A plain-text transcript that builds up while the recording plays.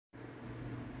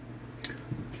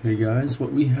Okay guys,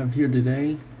 what we have here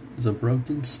today is a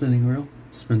broken spinning reel.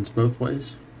 Spins both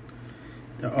ways.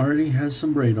 It already has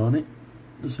some braid on it,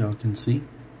 as y'all can see.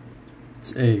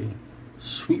 It's a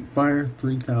Sweetfire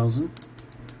 3000.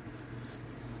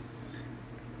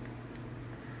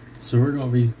 So we're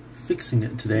going to be fixing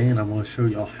it today, and I'm going to show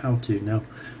y'all how to. Now,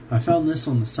 I found this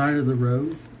on the side of the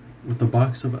road with a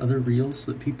box of other reels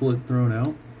that people had thrown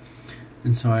out,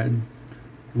 and so I had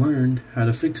learned how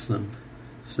to fix them.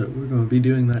 So we're going to be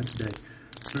doing that today.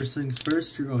 First things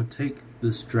first, you're going to take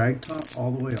this drag top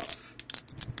all the way off.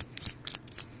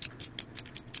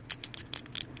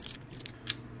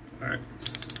 Alright,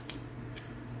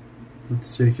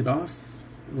 let's take it off.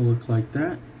 It'll look like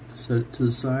that. Set it to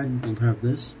the side and we'll have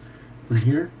this. From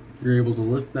here, you're able to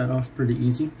lift that off pretty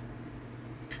easy.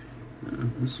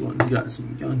 This one's got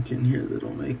some gunk in here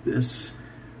that'll make this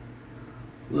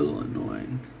a little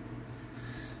annoying.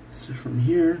 So from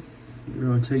here, we're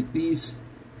going to take these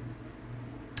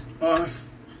off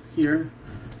here.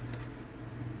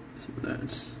 So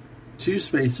that's 2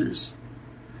 spacers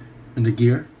and a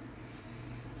gear.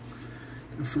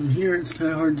 And from here, it's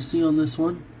kind of hard to see on this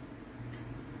one.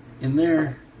 And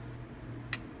there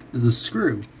is a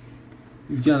screw.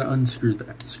 You've got to unscrew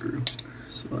that screw.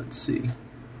 So let's see.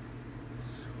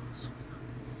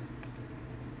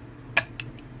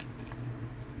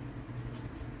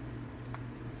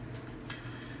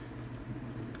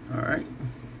 Alright,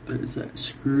 there's that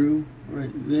screw right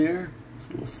there.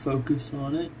 We'll focus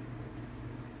on it.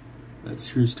 That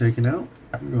screw's taken out.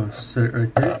 We're going to set it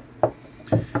right there.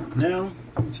 Now,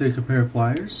 you take a pair of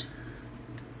pliers.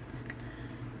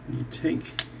 You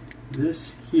take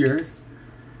this here,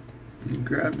 and you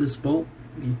grab this bolt,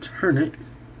 and you turn it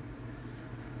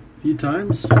a few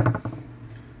times.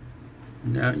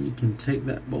 Now you can take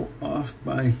that bolt off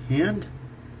by hand.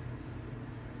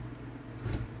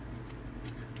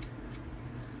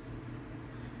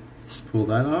 Pull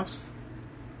that off.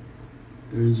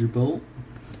 There's your bolt.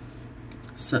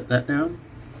 Set that down.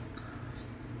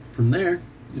 From there,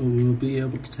 you'll be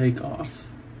able to take off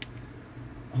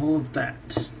all of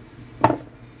that.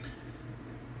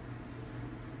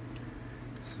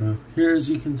 So here, as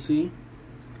you can see,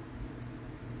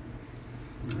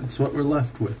 that's what we're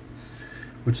left with.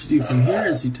 What you do from here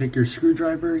is you take your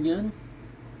screwdriver again,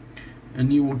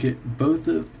 and you will get both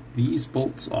of these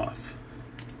bolts off.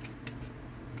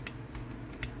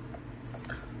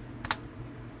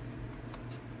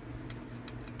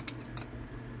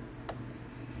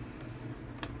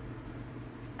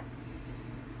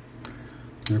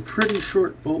 They're pretty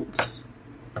short bolts,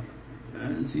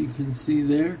 as you can see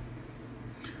there,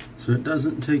 so it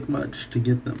doesn't take much to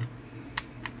get them.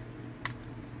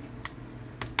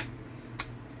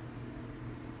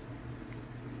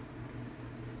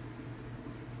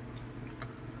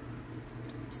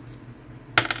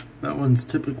 That one's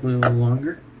typically a little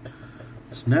longer.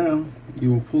 So now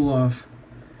you will pull off.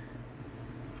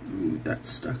 Ooh, that's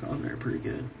stuck on there pretty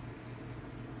good.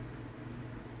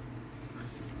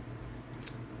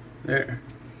 There.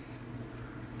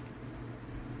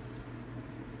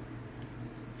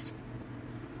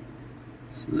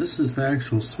 So this is the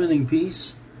actual spinning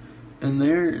piece, and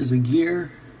there is a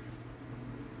gear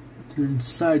turned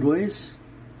sideways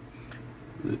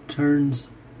that turns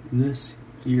this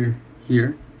gear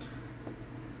here.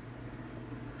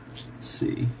 Let's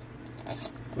see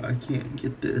if I can't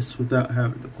get this without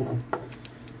having to pull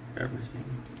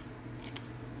everything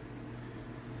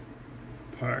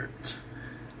apart.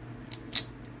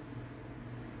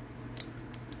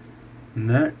 And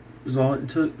that is all it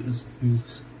took. Is you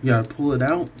gotta pull it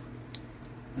out,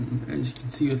 and as you can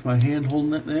see with my hand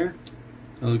holding it there,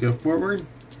 it'll go forward,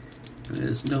 and it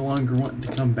is no longer wanting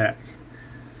to come back.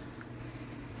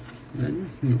 Then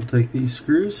you will take these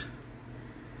screws,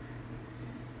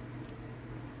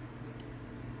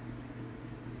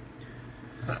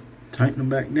 tighten them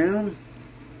back down.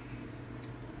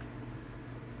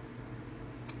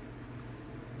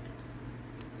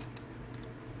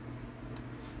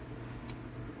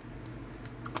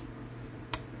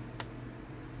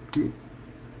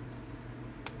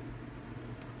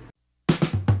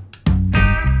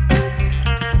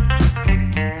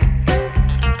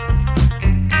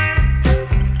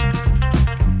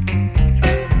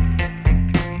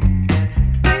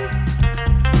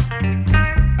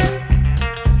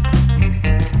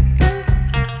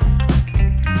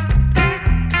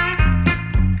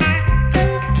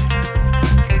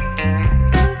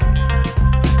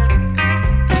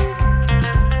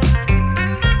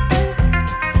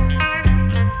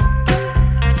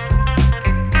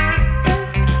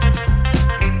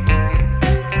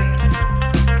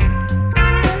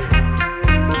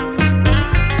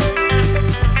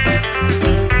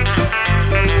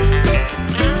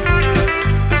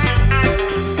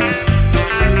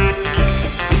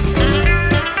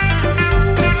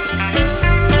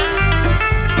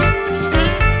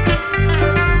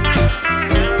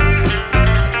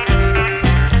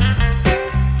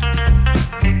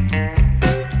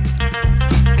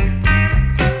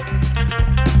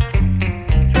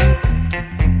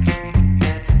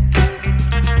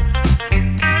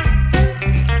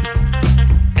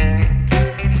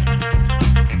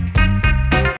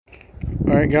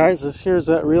 Alright guys, this here's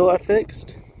that reel I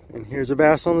fixed. And here's a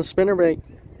bass on the spinnerbait.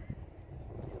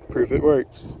 Proof it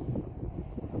works.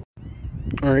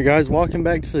 Alright guys, walking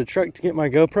back to the truck to get my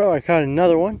GoPro, I caught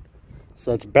another one.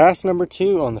 So that's bass number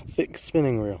 2 on the fixed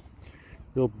spinning reel.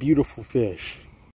 Real beautiful fish.